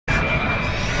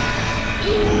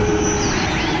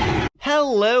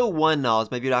Hello, one and all.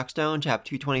 It's my view, Dr. Stone, chapter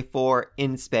 224,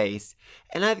 In Space.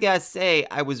 And I've got to say,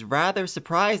 I was rather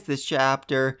surprised this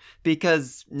chapter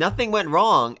because nothing went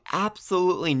wrong.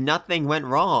 Absolutely nothing went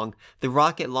wrong. The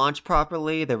rocket launched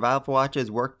properly, the valve watches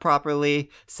worked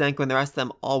properly, Senku and the rest of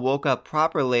them all woke up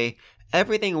properly.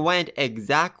 Everything went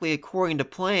exactly according to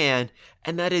plan,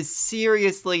 and that is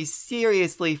seriously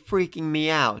freaking me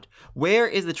out. Where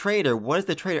is the traitor? What is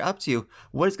the traitor up to?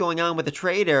 What is going on with the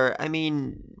traitor? I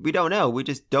mean, we don't know. We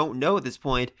just don't know at this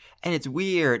point, and it's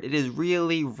weird. It is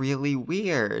really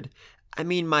weird. I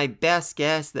mean, my best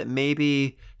guess that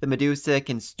maybe the Medusa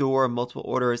can store multiple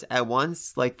orders at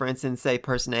once. Like, for instance, say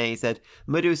person A said,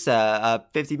 Medusa,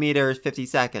 50 meters, 50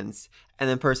 seconds. And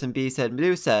then person B said,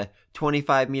 Medusa,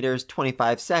 25 meters,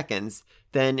 25 seconds.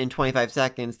 Then in 25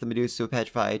 seconds, the Medusa would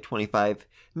petrify 25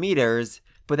 meters.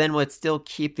 But then would it still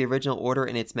keep the original order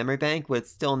in its memory bank? Would it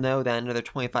still know that in another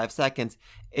 25 seconds,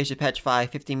 it should petrify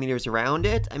 15 meters around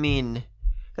it? I mean,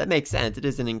 that makes sense. It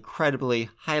is an incredibly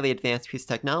highly advanced piece of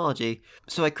technology.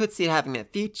 So I could see it having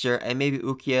that feature, and maybe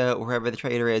Ukiya, or whoever the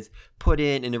traitor is, put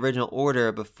in an original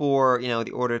order before,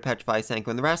 the order to petrify Senku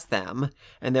and the rest of them.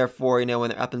 And therefore, when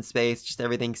they're up in space, just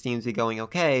everything seems to be going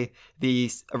okay. The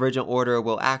original order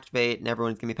will activate, and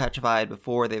everyone's going to be petrified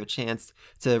before they have a chance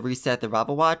to reset the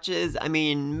Rava watches. I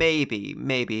mean,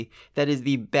 maybe. That is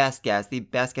the best guess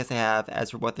I have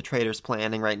as for what the traitor's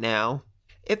planning right now.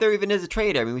 If there even is a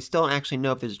traitor, I mean, we still don't actually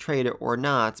know if there's a traitor or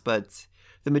not, but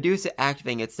the Medusa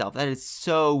activating itself, that is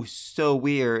so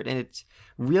weird, and it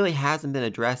really hasn't been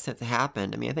addressed since it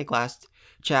happened. I mean, I think last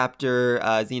chapter,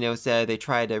 Zeno said they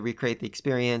tried to recreate the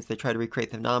experience, they tried to recreate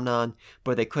the phenomenon,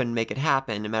 but they couldn't make it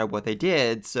happen no matter what they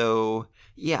did, so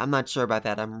yeah, I'm not sure about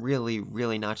that. I'm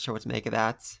really not sure what to make of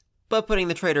that. But putting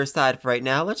the traitor aside for right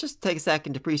now, let's just take a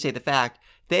second to appreciate the fact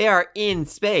they are in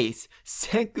space.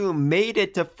 Senku made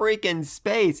it to freaking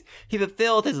space. He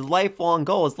fulfilled his lifelong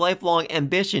goal, his lifelong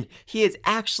ambition. He is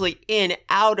actually in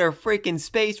outer freaking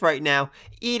space right now,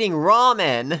 eating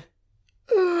ramen.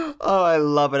 Oh, I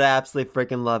love it. I absolutely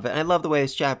freaking love it. And I love the way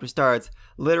this chapter starts,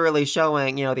 literally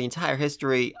showing, the entire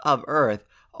history of Earth.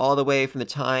 All the way from the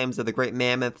times of the Great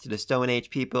Mammoth to the Stone Age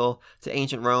people, to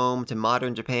ancient Rome, to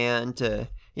modern Japan, to,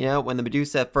 when the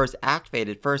Medusa first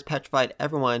activated, first petrified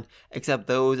everyone except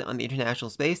those on the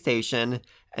International Space Station.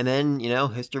 And then,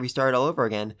 history started all over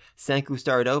again. Senku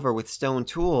started over with stone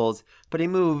tools, but he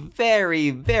moved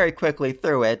very quickly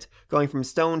through it, going from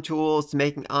stone tools to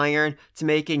making iron to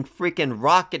making freaking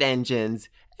rocket engines.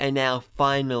 And now,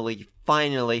 finally,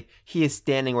 he is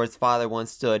standing where his father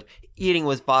once stood, eating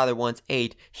what his father once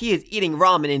ate. He is eating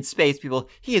ramen in space, people.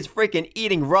 He is freaking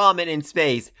eating ramen in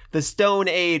space. The Stone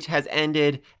Age has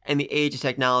ended, and the Age of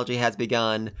Technology has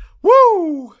begun.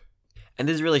 Woo! And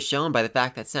this is really shown by the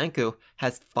fact that Senku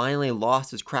has finally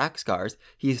lost his crack scars.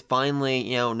 He's finally,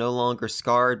 no longer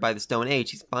scarred by the Stone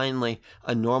Age. He's finally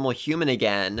a normal human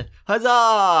again.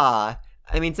 Huzzah!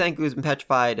 I mean, Senku's been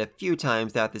petrified a few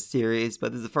times throughout this series,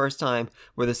 but this is the first time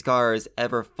where the scars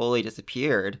ever fully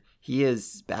disappeared. He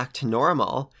is back to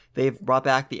normal. They've brought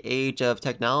back the age of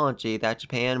technology that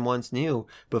Japan once knew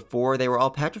before they were all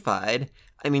petrified.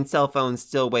 I mean, cell phones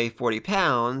still weigh 40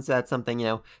 pounds. That's something,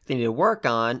 they need to work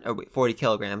on. Or 40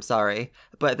 kilograms, sorry.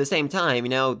 But at the same time,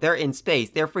 they're in space.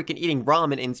 They're freaking eating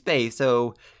ramen in space.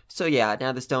 So yeah,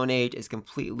 now the Stone Age is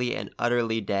completely and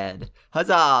utterly dead.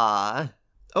 Huzzah!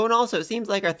 Oh, and also, it seems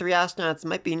like our three astronauts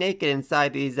might be naked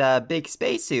inside these big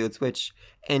spacesuits, which,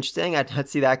 interesting, I did not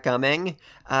see that coming.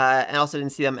 And also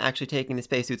didn't see them actually taking the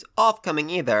spacesuits off coming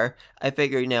either. I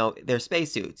figured, they're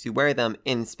spacesuits. You wear them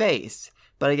in space.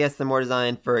 But I guess they're more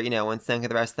designed for, when Senku and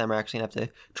the rest of them are actually going to have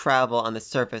to travel on the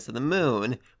surface of the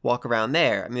moon, walk around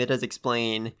there. I mean, it does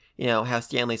explain, how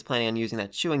Stanley's planning on using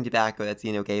that chewing tobacco that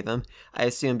Zeno gave him. I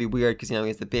assume it'd be weird because, he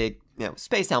has the big,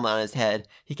 space helmet on his head.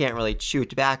 He can't really chew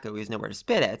tobacco. He has nowhere to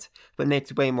spit it. But it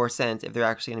makes way more sense if they're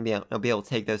actually going to be able to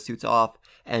take those suits off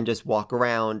and just walk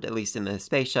around, at least in the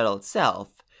space shuttle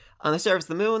itself. On the surface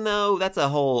of the moon, though, that's a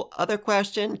whole other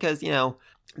question because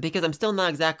I'm still not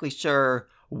exactly sure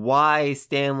why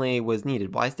Stanley was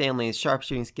needed, why Stanley's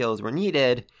sharpshooting skills were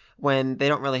needed when they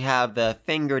don't really have the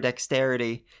finger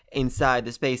dexterity inside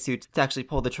the spacesuit to actually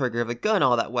pull the trigger of a gun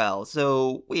all that well.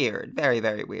 So weird, very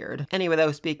weird. Anyway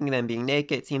though, speaking of them being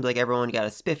naked, it seems like everyone got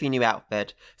a spiffy new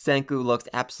outfit. Senku looks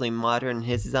absolutely modern in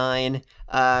his design.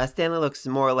 Stanley looks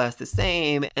more or less the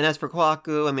same. And as for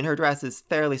Kawaku, I mean, her dress is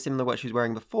fairly similar to what she was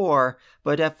wearing before,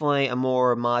 but definitely a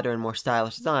more modern, more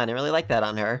stylish design. I really like that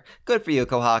on her. Good for you,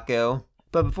 Kawaku.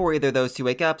 But before either of those two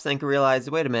wake up, Senku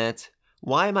realizes, wait a minute,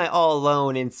 why am I all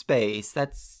alone in space?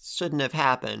 That shouldn't have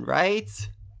happened, right?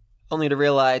 only to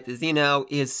realize that Zeno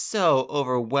is so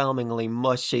overwhelmingly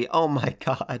mushy. Oh my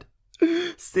god.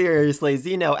 Seriously,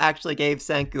 Zeno actually gave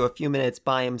Senku a few minutes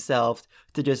by himself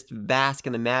to just bask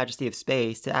in the majesty of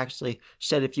space, to actually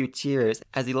shed a few tears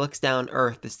as he looks down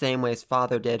Earth the same way his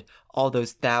father did all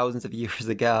those thousands of years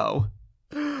ago.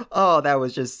 Oh, that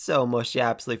was just so mushy,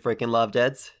 absolutely freaking loved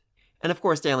it. And of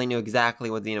course, Stanley knew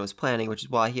exactly what Zeno was planning, which is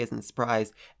why he isn't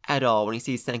surprised at all when he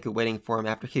sees Senku waiting for him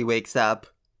after he wakes up.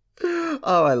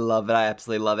 Oh, I love it, I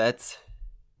absolutely love it.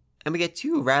 And we get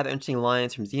two rather interesting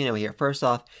lines from Zeno here. First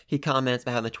off, he comments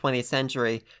about how in the 20th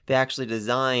century, they actually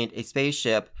designed a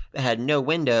spaceship that had no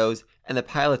windows, and the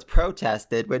pilots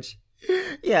protested, which,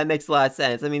 yeah, it makes a lot of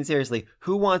sense. I mean, seriously,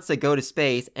 who wants to go to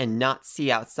space and not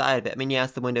see outside of it? I mean,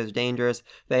 yes, the windows are dangerous.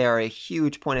 They are a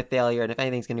huge point of failure, and if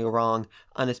anything's going to go wrong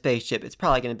on a spaceship, it's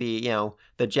probably going to be,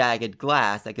 the jagged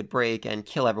glass that could break and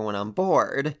kill everyone on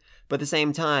board. But at the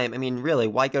same time, I mean, really,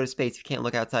 why go to space if you can't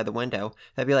look outside the window?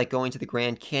 That'd be like going to the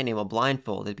Grand Canyon while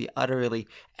blindfolded. It'd be utterly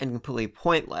and completely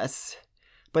pointless.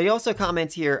 But he also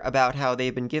comments here about how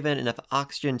they've been given enough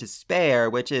oxygen to spare,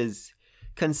 which is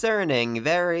concerning,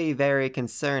 very, very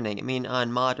concerning. I mean,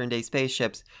 on modern-day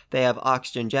spaceships, they have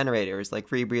oxygen generators, like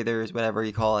rebreathers, whatever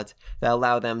you call it, that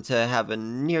allow them to have a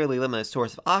nearly limitless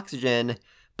source of oxygen.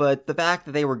 But the fact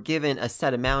that they were given a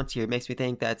set amount here makes me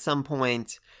think that at some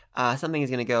point, something is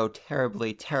going to go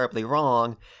terribly, terribly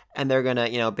wrong, and they're going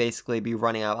to, basically be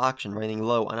running out of oxygen, running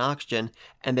low on oxygen,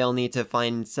 and they'll need to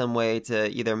find some way to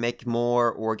either make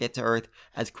more or get to Earth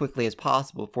as quickly as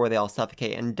possible before they all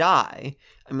suffocate and die.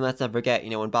 I mean, let's not forget,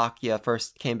 when Bachya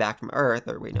first came back from Earth,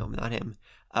 or wait, no, not him,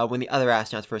 when the other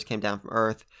astronauts first came down from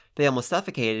Earth, they almost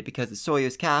suffocated because the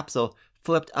Soyuz capsule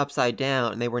flipped upside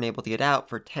down and they weren't able to get out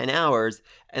for 10 hours,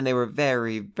 and they were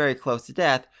very, very close to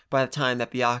death by the time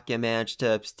that Byakuya managed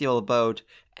to steal a boat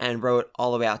and row it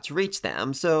all the way out to reach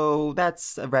them. So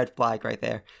that's a red flag right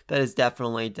there. That is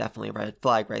definitely a red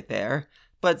flag right there.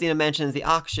 But Zeno mentions the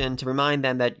oxygen to remind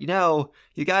them that,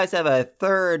 you guys have a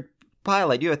third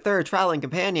pilot, you have a third traveling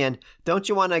companion. Don't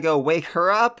you want to go wake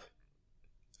her up?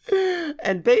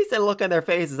 And based on the look on their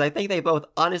faces, I think they both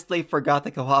honestly forgot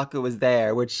that Kohaku was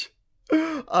there, which...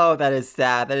 oh, that is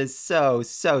sad. That is so,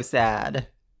 so sad.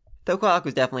 Though Kohaku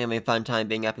was definitely having a fun time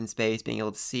being up in space, being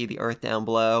able to see the Earth down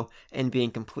below, and being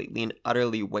completely and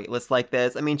utterly weightless like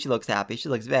this. I mean, she looks happy. She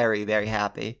looks very, very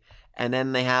happy. And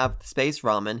then they have the space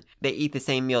ramen. They eat the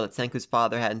same meal that Senku's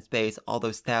father had in space all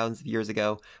those thousands of years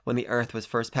ago when the Earth was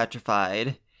first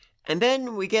petrified. And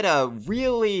then we get a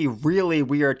really, really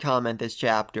weird comment this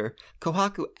chapter.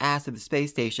 Kohaku asks if the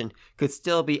space station could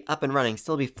still be up and running,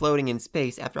 still be floating in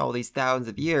space after all these thousands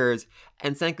of years,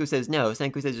 and Senku says no.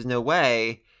 Senku says there's no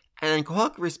way. And then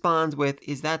Kohaku responds with,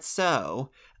 is that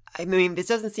so? I mean, this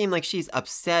doesn't seem like she's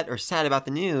upset or sad about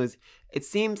the news. It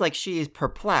seems like she is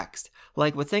perplexed.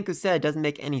 Like what Senku said doesn't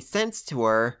make any sense to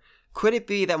her. Could it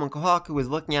be that when Kohaku was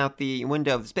looking out the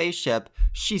window of the spaceship,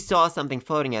 she saw something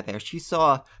floating out there? She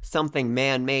saw something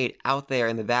man-made out there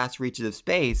in the vast reaches of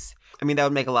space. I mean, that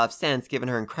would make a lot of sense given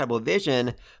her incredible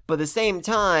vision, but at the same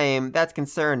time, that's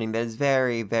concerning. That is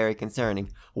very, very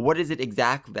concerning. What is it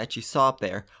exactly that she saw up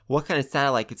there? What kind of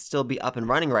satellite could still be up and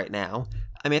running right now?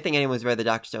 I mean, I think anyone who's read the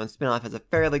Dr. Stone spinoff has a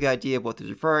fairly good idea of what they're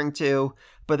referring to,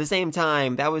 but at the same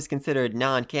time, that was considered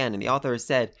non-canon. The author has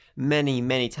said many,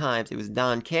 many times it was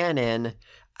non-canon.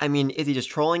 I mean, is he just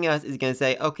trolling us? Is he going to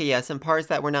say, okay, yeah, some parts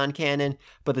that were non-canon,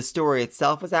 but the story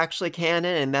itself was actually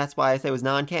canon, and that's why I say it was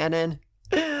non-canon?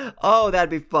 Oh, that'd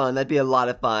be fun. That'd be a lot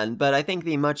of fun. But I think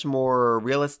the much more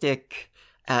realistic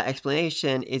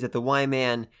explanation is that the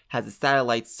Y-Man has a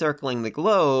satellite circling the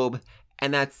globe,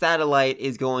 and that satellite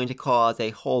is going to cause a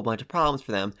whole bunch of problems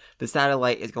for them. The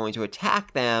satellite is going to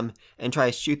attack them and try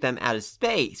to shoot them out of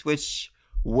space, which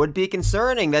would be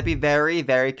concerning. That'd be very,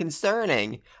 very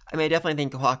concerning. I mean, I definitely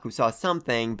think Kohaku saw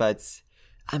something, but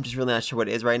I'm just really not sure what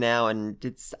it is right now, and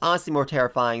it's honestly more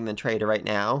terrifying than Trader right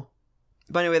now.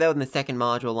 But anyway, though, when the second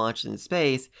module launches into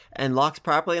space and locks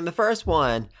properly in the first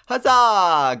one,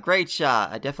 huzzah! Great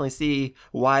shot. I definitely see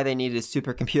why they needed a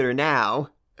supercomputer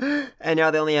now. And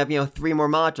now they only have, 3 more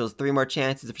modules, 3 more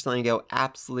chances for something to go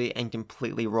absolutely and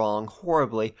completely wrong.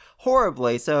 Horribly.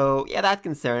 Horribly. So, yeah, that's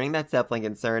concerning. That's definitely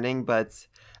concerning, but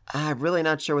I'm really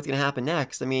not sure what's going to happen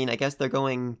next. I mean, I guess they're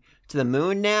going to the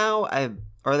moon now?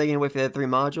 Are they going to wait for the other 3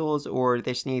 modules, or do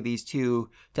they just need these 2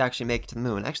 to actually make it to the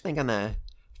moon? I actually think on the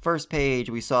first page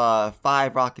we saw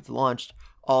 5 rockets launched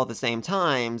all at the same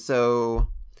time,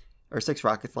 or 6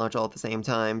 rockets launch all at the same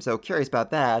time, so curious about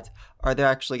that. Are they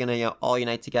actually going to, all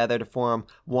unite together to form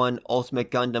one ultimate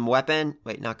Gundam weapon?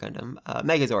 Wait, not Gundam,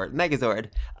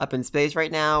 Megazord up in space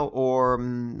right now, or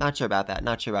not sure about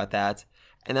that,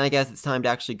 And then I guess it's time to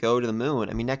actually go to the moon.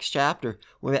 I mean, next chapter,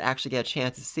 we might actually get a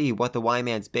chance to see what the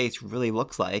Y-Man's base really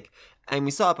looks like. And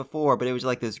we saw it before, but it was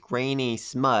like this grainy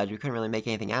smudge we couldn't really make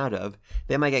anything out of.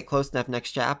 They might get close enough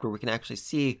next chapter we can actually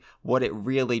see what it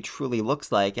really truly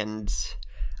looks like, and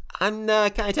I'm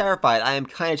kind of terrified. I am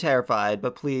kind of terrified,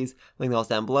 but please link those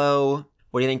down below.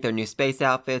 What do you think of their new space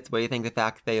outfits? What do you think of the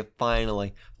fact that they have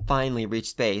finally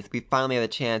reached space? We finally had a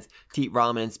chance to eat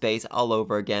ramen in space all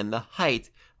over again. The height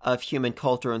of human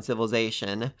culture and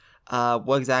civilization.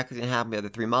 What exactly is going to happen with the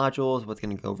other 3 modules? What's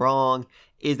going to go wrong?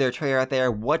 Is there a traitor out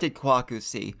there? What did Kohaku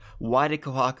see? Why did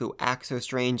Kohaku act so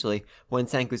strangely when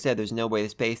Senku said there's no way the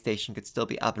space station could still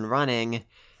be up and running?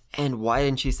 And why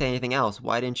didn't she say anything else?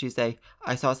 Why didn't she say,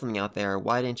 I saw something out there?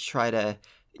 Why didn't she try to,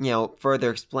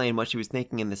 further explain what she was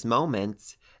thinking in this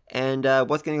moment? And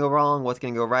what's going to go wrong? What's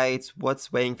going to go right?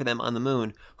 What's waiting for them on the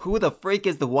moon? Who the freak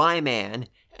is the Y-Man?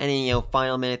 Any,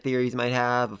 final minute theories you might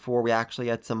have before we actually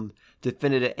get some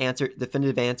definitive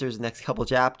answers in the next couple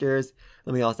chapters?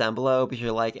 Let me know down below. Be sure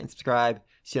to like and subscribe.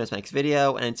 See you in the next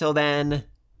video. And until then,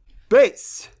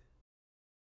 peace!